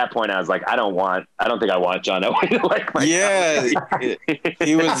at that point, I was like, I don't think I want John Elway to like my comedy.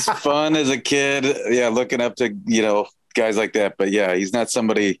 He was fun as a kid. Yeah, looking up to, guys like that. But yeah, he's not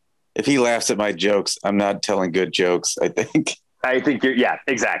somebody, if he laughs at my jokes, I'm not telling good jokes, I think.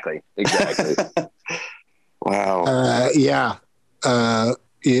 Exactly. Wow.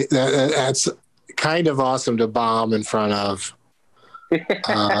 That's kind of awesome to bomb in front of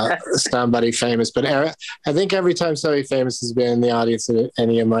somebody famous. But I think every time somebody famous has been in the audience at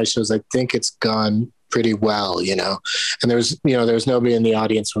any of my shows, I think it's gone pretty well, And there was nobody in the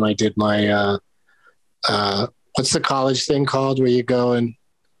audience when I did my what's the college thing called where you go and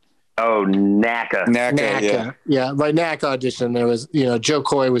NACA. Yeah, my NACA audition, there was, Joe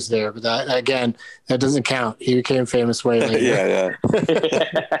Coy was there, but that doesn't count. He became famous way later. Yeah.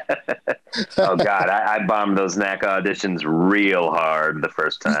 Oh God, I bombed those NACA auditions real hard the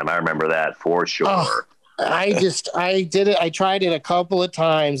first time. I remember that for sure. Oh, I did it. I tried it a couple of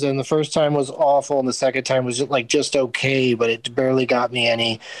times, and the first time was awful, and the second time was just okay, but it barely got me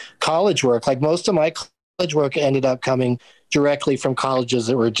any college work. Like most of my college work ended up coming directly from colleges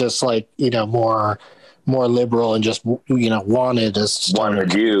that were just more liberal and just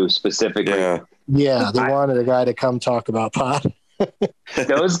wanted you specifically. Yeah, they wanted a guy to come talk about pot.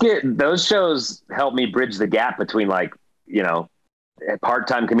 Those shows helped me bridge the gap between a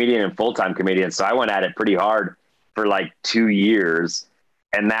part-time comedian and full-time comedian. So I went at it pretty hard for 2 years,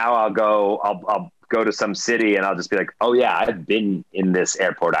 and now I'll go to some city and I'll just be like, oh yeah, I've been in this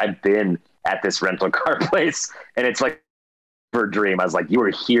airport, I've been at this rental car place, and it's like a dream. I was like, you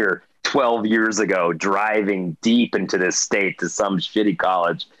were here 12 years ago, driving deep into this state to some shitty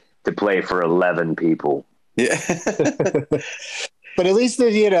college to play for 11 people. Yeah. But at least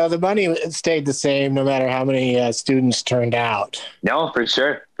the money stayed the same no matter how many students turned out. No, for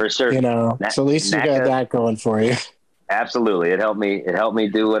sure. So at least you got that going for you. Absolutely. It helped me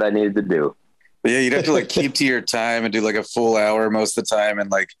do what I needed to do. But yeah, you'd have to keep to your time and do a full hour most of the time,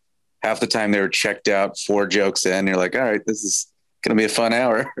 and half the time they were checked out 4 jokes in. You're like, all right, this is going to be a fun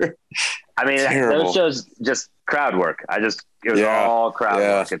hour. I mean, those shows just crowd work. It was all crowd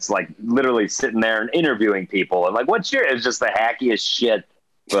work. It's literally sitting there and interviewing people and what's your, it's just the hackiest shit,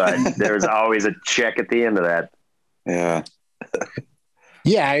 but there's always a check at the end of that. Yeah.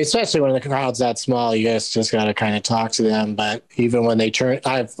 Yeah. Especially when the crowd's that small, you guys just got to kind of talk to them. But even when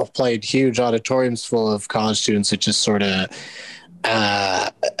I've played huge auditoriums full of college students that just sort of,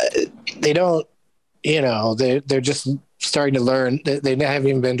 they don't, they're just starting to learn. They haven't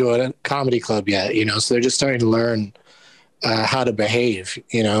even been to a comedy club yet, so they're just starting to learn how to behave,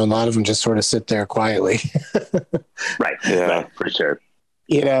 and a lot of them just sort of sit there quietly. Right. Yeah, right, for sure.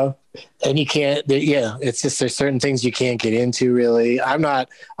 And you can't, it's just, there's certain things you can't get into really. I'm not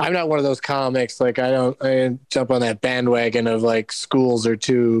one of those comics. I didn't jump on that bandwagon of schools are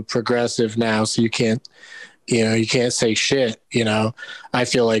too progressive now, so you can't say shit. I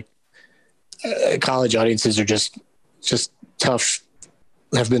feel like college audiences are just tough,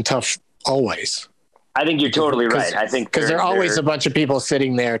 have been tough always. I think you're totally right. I think because there are always a bunch of people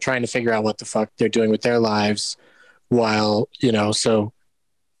sitting there trying to figure out what the fuck they're doing with their lives while,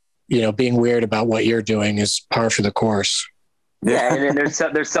 being weird about what you're doing is par for the course. Yeah. And then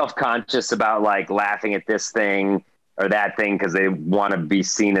they're self-conscious about laughing at this thing or that thing because they want to be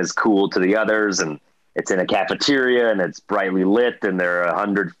seen as cool to the others. And it's in a cafeteria and it's brightly lit and they're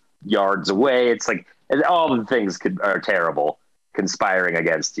 100 yards away. It's all the things are terrible conspiring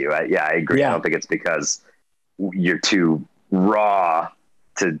against you. I agree. Yeah. I don't think it's because you're too raw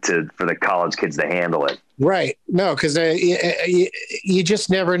for the college kids to handle it. Right. No, because you just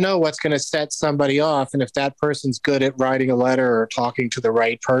never know what's going to set somebody off. And if that person's good at writing a letter or talking to the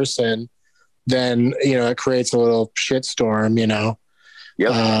right person, then, it creates a little shitstorm,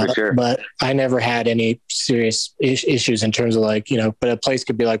 Yep, for sure. But I never had any serious issues in terms of but a place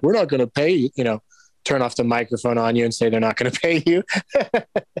could be we're not going to pay you, turn off the microphone on you and say they're not going to pay you.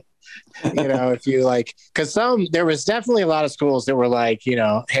 If you because there was definitely a lot of schools that were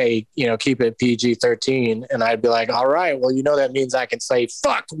hey, keep it PG-13. And I'd be like, all right, well, that means I can say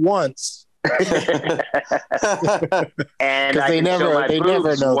fuck once. And they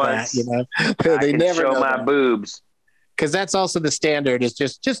never know once. that, they never show my boobs. Because that's also the standard is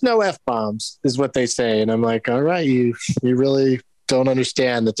just no F-bombs is what they say. And I'm like, all right, you really don't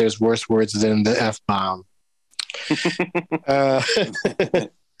understand that there's worse words than the F-bomb.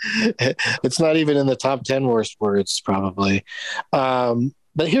 It's not even in the top 10 worst words probably.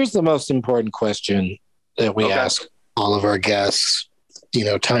 But here's the most important question that we ask all of our guests,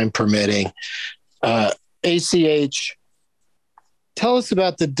 time permitting. ACH, tell us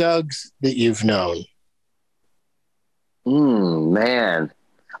about the Dougs that you've known. Man.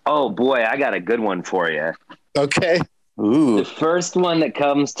 Oh boy, I got a good one for you. Okay. Ooh. The first one that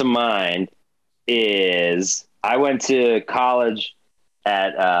comes to mind is I went to college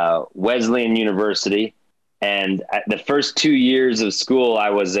at Wesleyan University, and at the first 2 years of school, I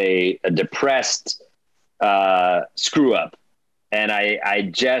was a depressed screw up, and I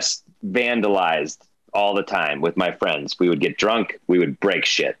just vandalized all the time with my friends. We would get drunk, we would break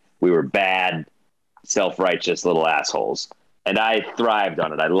shit. We were bad, self-righteous little assholes, and I thrived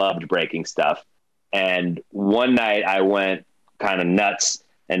on it. I loved breaking stuff. And one night I went kind of nuts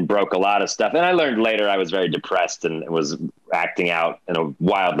and broke a lot of stuff. And I learned later I was very depressed and was acting out in a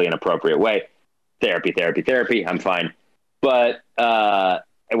wildly inappropriate way. Therapy. I'm fine. But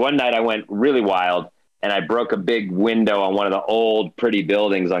one night I went really wild and I broke a big window on one of the old pretty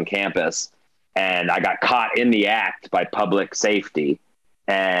buildings on campus. And I got caught in the act by public safety.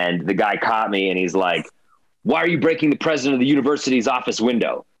 And the guy caught me and he's like, "Why are you breaking the president of the university's office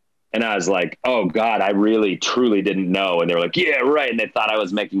window?" And I was like, "Oh God, I really truly didn't know." And they were like, "Yeah, right." And they thought I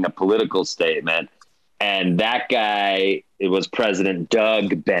was making a political statement. And that guy, it was President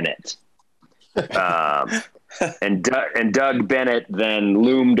Doug Bennett. And Doug Bennett then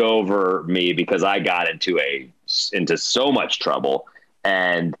loomed over me because I got into so much trouble.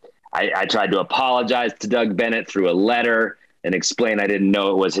 And I tried to apologize to Doug Bennett through a letter and explain I didn't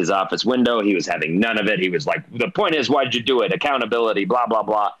know it was his office window. He was having none of it. He was like, "The point is, why'd you do it? Accountability, blah, blah,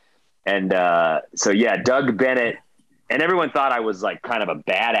 blah." And so, yeah, Doug Bennett, and everyone thought I was like kind of a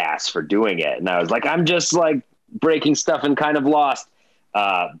badass for doing it. And I was like, I'm just like breaking stuff and kind of lost.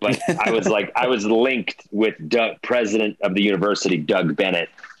 But I was linked with president of the university, Doug Bennett,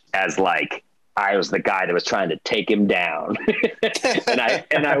 as like, I was the guy that was trying to take him down. and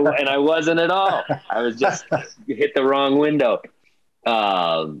I wasn't at all. I was just hit the wrong window.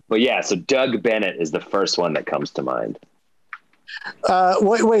 But yeah, so Doug Bennett is the first one that comes to mind.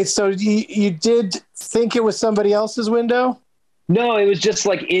 Wait. So you did think it was somebody else's window? No, it was just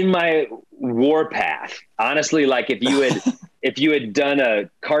like in my warpath. Honestly, like if you had done a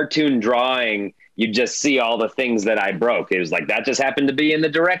cartoon drawing, you'd just see all the things that I broke. It was like that just happened to be in the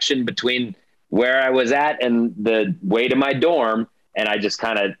direction between where I was at and the way to my dorm, and I just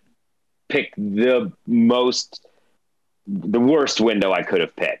kind of picked the worst window I could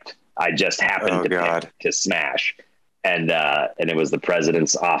have picked. I just happened pick to smash. And it was the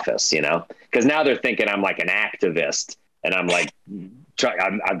president's office, you know, because now they're thinking I'm like an activist and I'm like,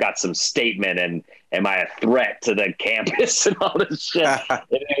 I've got some statement and am I a threat to the campus and all this shit. And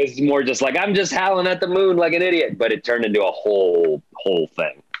it was more just like, I'm just howling at the moon like an idiot, but it turned into a whole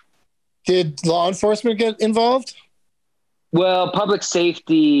thing. Did law enforcement get involved? Well, public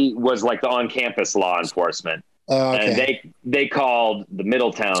safety was like the on-campus law enforcement. Okay. And they called the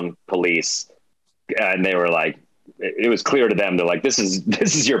Middletown police and they were like, it was clear to them. They're like, this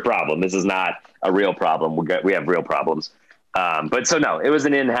is your problem. This is not a real problem. We have real problems. But so no, it was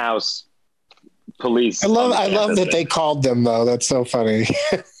an in-house police. I love that they called them though. That's so funny.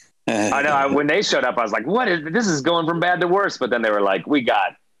 I know. When they showed up, I was like, this is going from bad to worse. But then they were like, we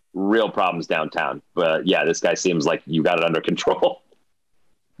got real problems downtown. But yeah, this guy seems like you got it under control.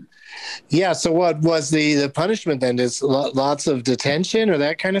 Yeah. So what was the punishment then? Is lots of detention or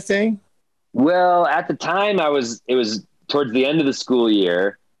that kind of thing? Well, at the time it was towards the end of the school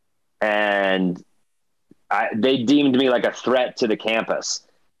year and they deemed me like a threat to the campus.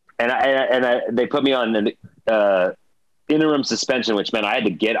 And they put me on an interim suspension, which meant I had to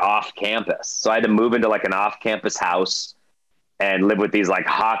get off campus. So I had to move into like an off-campus house and live with these like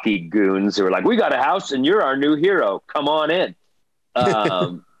hockey goons who were like, "We got a house and you're our new hero. Come on in."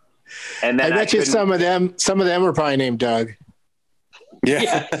 And then I bet you some of them were probably named Doug.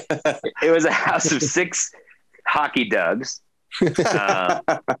 Yeah. It was a house of 6 hockey Dougs.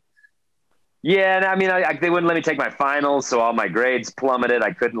 Yeah, and I mean, they wouldn't let me take my finals, so all my grades plummeted.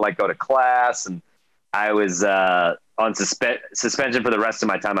 I couldn't go to class, and I was on suspension for the rest of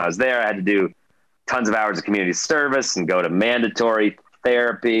my time I was there. I had to do tons of hours of community service and go to mandatory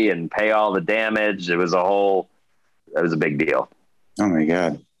therapy and pay all the damage. It was a big deal. Oh my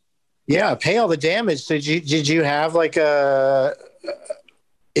God. Yeah, pay all the damage. Did you have like a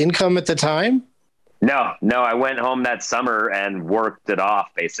income at the time? No, I went home that summer and worked it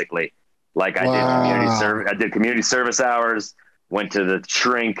off basically. Like I did community service hours, went to the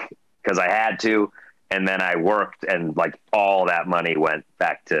shrink because I had to, and then I worked, and like all that money went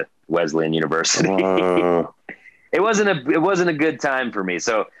back to Wesleyan University. It wasn't a good time for me.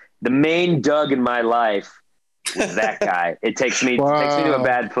 So the main Doug in my life was that guy. It takes me to a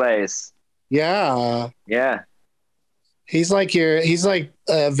bad place. Yeah. Yeah. He's like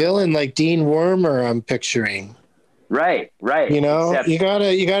a villain like Dean Wormer, I'm picturing. Right. You know, you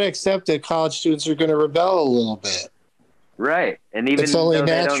gotta accept that college students are going to rebel a little bit. Right. And even though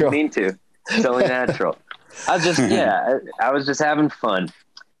they don't mean to, it's only natural. I was just having fun.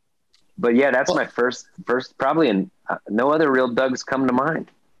 But yeah, that's my first probably, and no other real Dougs come to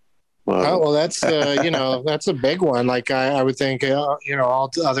mind. Oh, well, that's, that's a big one. Like I would think, all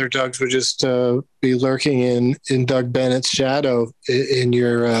other Dougs would just be lurking in Doug Bennett's shadow in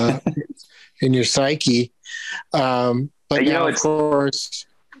your psyche. But now, of course,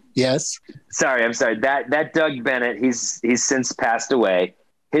 yes. Sorry, I'm sorry. That Doug Bennett, he's since passed away.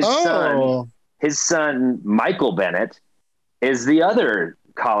 His son, Michael Bennett, is the other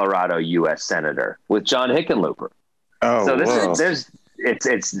Colorado U.S. Senator with John Hickenlooper. Oh, so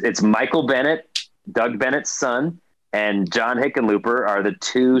it's Michael Bennett, Doug Bennett's son, and John Hickenlooper are the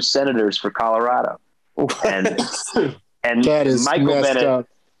two senators for Colorado. And that is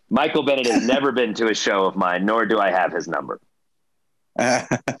Michael Bennett has never been to a show of mine, nor do I have his number.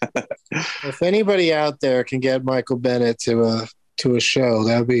 If anybody out there can get Michael Bennett to a show,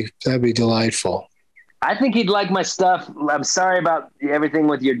 that'd be delightful. I think he'd like my stuff. I'm sorry about everything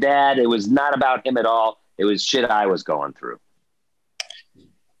with your dad. It was not about him at all. It was shit I was going through.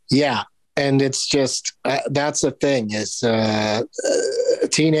 Yeah. And it's just, that's the thing is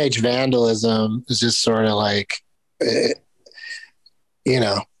teenage vandalism is just sort of like,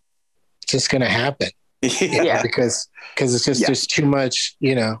 just going to happen. Yeah. Because it's just, there's too much,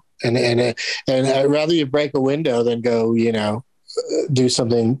 and I'd rather you break a window than go, do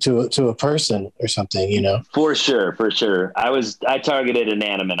something to a person or something, For sure. I targeted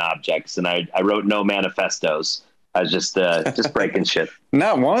inanimate objects and I wrote no manifestos. I was just breaking shit.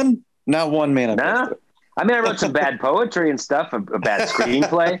 Not one manifesto. Nah. I mean, I wrote some bad poetry and stuff, a bad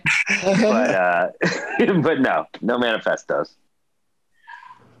screenplay, but no manifestos.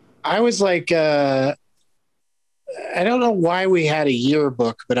 I was like, I don't know why we had a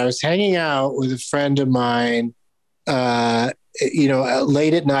yearbook, but I was hanging out with a friend of mine,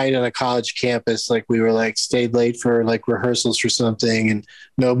 late at night on a college campus. Like we were like stayed late for like rehearsals for something and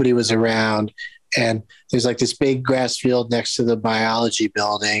nobody was around. And there's like this big grass field next to the biology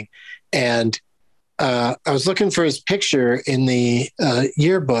building. And I was looking for his picture in the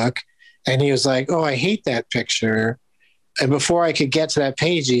yearbook and he was like, "Oh, I hate that picture." And before I could get to that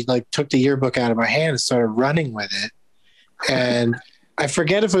page, he like took the yearbook out of my hand and started running with it. And I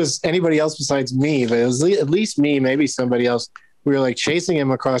forget if it was anybody else besides me, but it was at least me, maybe somebody else. We were like chasing him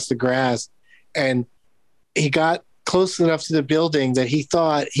across the grass and he got close enough to the building that he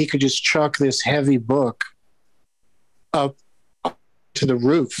thought he could just chuck this heavy book up to the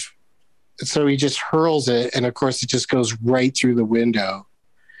roof. So he just hurls it. And of course it just goes right through the window.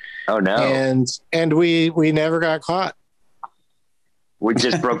 Oh no. And we never got caught. We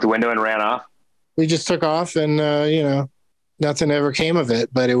just broke the window and ran off. We just took off and, nothing ever came of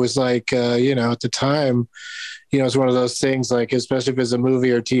it. But it was like, at the time, it's one of those things like, especially if it's a movie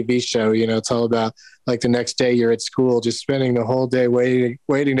or TV show, it's all about like the next day you're at school, just spending the whole day waiting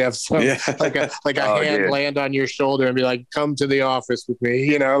to have some like a hand land on your shoulder and be like, "Come to the office with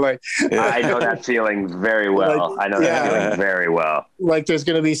me." I know that feeling very well. That feeling very well. Like there's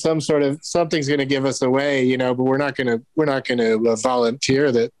going to be something's going to give us away, but we're not going to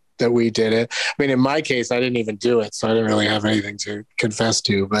volunteer that we did it. I mean, in my case, I didn't even do it, so I didn't really have anything to confess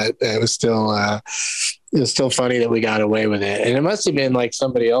to. But it was still funny that we got away with it, and it must have been like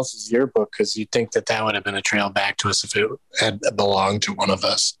somebody else's yearbook because you'd think that would have been a trail back to us if it had belonged to one of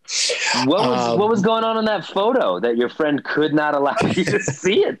us. What was going on in that photo that your friend could not allow you to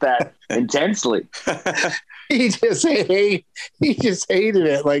see it that intensely? He just hated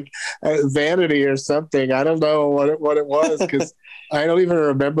it, like vanity or something. I don't know what it was because I don't even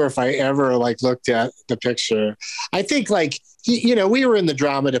remember if I ever like looked at the picture. I think like we were in the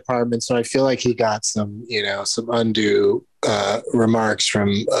drama department, so I feel like he got some undue remarks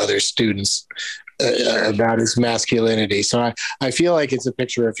from other students about his masculinity. So I feel like it's a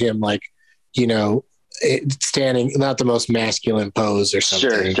picture of him like standing, not the most masculine pose or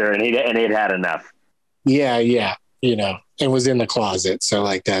something. Sure, and he'd had enough. Yeah, and was in the closet. So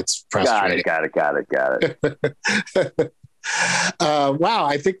like that's frustrating. Got it. Wow,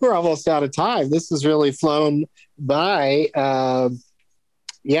 I think we're almost out of time. This has really flown by.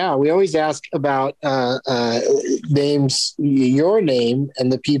 We always ask about names, your name,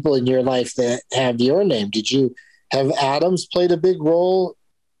 and the people in your life that have your name. Did you have Adams played a big role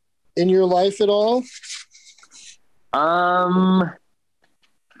in your life at all?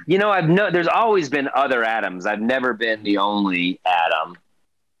 There's always been other Adams. I've never been the only Adam.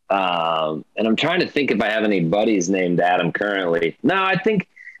 And I'm trying to think if I have any buddies named Adam currently. No, I think,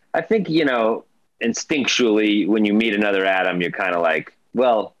 instinctually, when you meet another Adam, you're kind of like,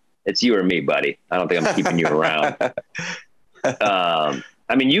 well, it's you or me, buddy. I don't think I'm keeping you around. I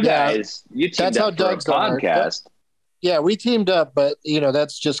mean, you guys, you teamed up for a podcast. Yeah, we teamed up, but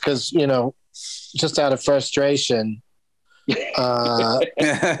that's just because just out of frustration, that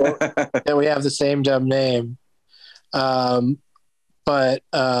we have the same dumb name. But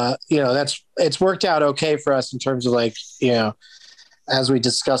it's worked out okay for us in terms of as we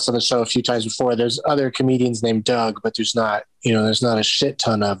discussed on the show a few times before, there's other comedians named Doug, but there's not a shit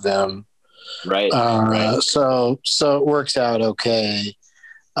ton of them. Right. So it works out okay.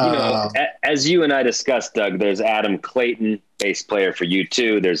 As you and I discussed, Doug, there's Adam Clayton, bass player for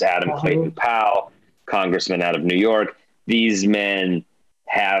U2. There's Adam Clayton Powell, congressman out of New York. These men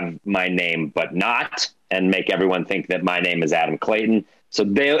have my name, but not, and make everyone think that my name is Adam Clayton. So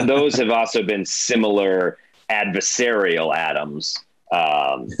those have also been similar adversarial Adams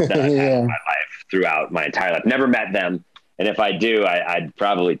that I've had in my life throughout my entire life. Never met them, and if I do, I'd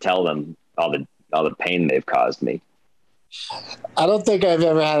probably tell them all the pain they've caused me. I don't think I've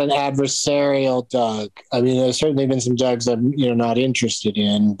ever had an adversarial Doug. I mean, there's certainly been some Dougs I'm not interested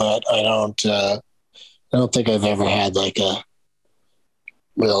in, but I don't think I've ever had a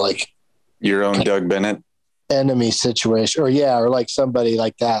real your own Doug Bennett enemy situation, or somebody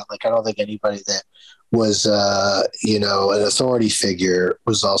like that. I don't think anybody that was an authority figure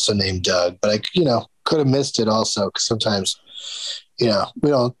was also named Doug, but I could have missed it also, because sometimes we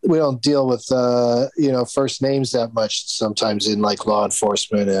don't deal with first names that much sometimes in law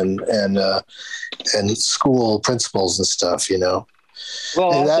enforcement and school principals and stuff.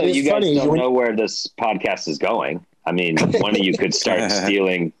 Well, also, you guys don't know where this podcast is going. I mean, one of you could start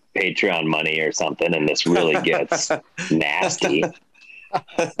stealing Patreon money or something, and this really gets nasty.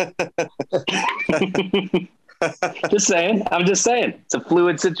 Just saying. I'm just saying. It's a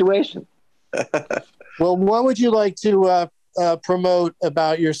fluid situation. Well, what would you like to promote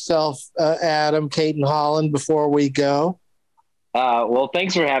about yourself, Adam Cayton-Holland, before we go? Well,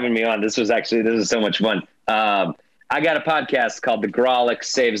 thanks for having me on. This is so much fun. I got a podcast called The Grawlix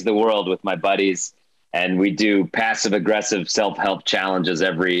Saves the World with my buddies, and we do passive aggressive self-help challenges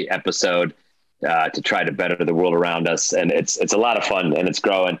every episode to try to better the world around us. And it's a lot of fun, and it's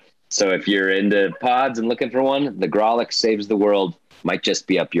growing. So if you're into pods and looking for one, The Grawlix Saves the World might just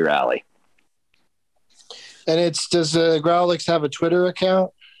be up your alley. And does Grawlix have a Twitter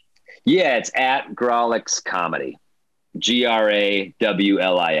account? Yeah, it's at Grawlix Comedy. GRAWLIX.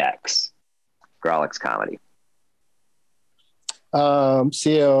 Grawlix Comedy.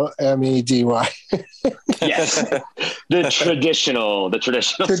 COMEDY. Yes. The traditional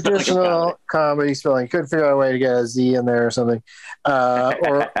comedy spelling. Couldn't figure out a way to get a Z in there or something.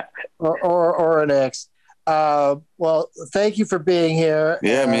 Or an X. Well, thank you for being here.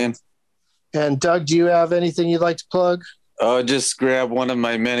 Yeah, man. And Doug, do you have anything you'd like to plug? Oh, just grab one of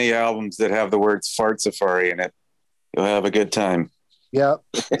my many albums that have the words Fart Safari in it. You'll have a good time. Yep.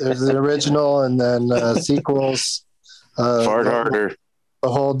 There's an original and then sequels. Fart harder. The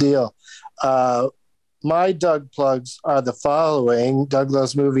whole deal. My Doug plugs are the following. Doug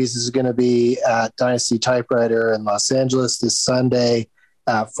Loves Movies is going to be at Dynasty Typewriter in Los Angeles this Sunday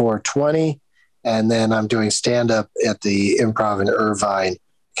at 4:20. And then I'm doing stand-up at the Improv in Irvine,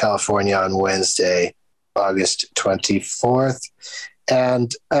 California on Wednesday, August 24th.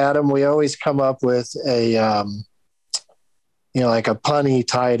 And Adam, we always come up with a, a punny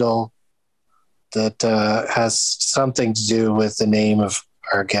title that has something to do with the name of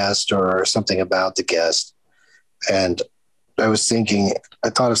our guest or something about the guest. And I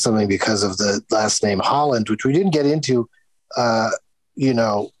thought of something because of the last name Holland, which we didn't get into, how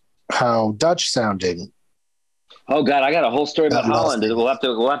Dutch sounding. Oh God, I got a whole story about Holland. We'll have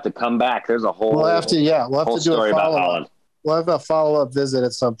to come back. There's a whole. We'll have to do a follow-up. We'll have a follow-up visit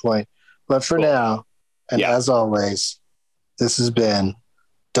at some point. But for now, and as always, this has been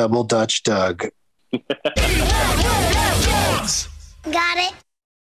Double Dutch Doug. Got it.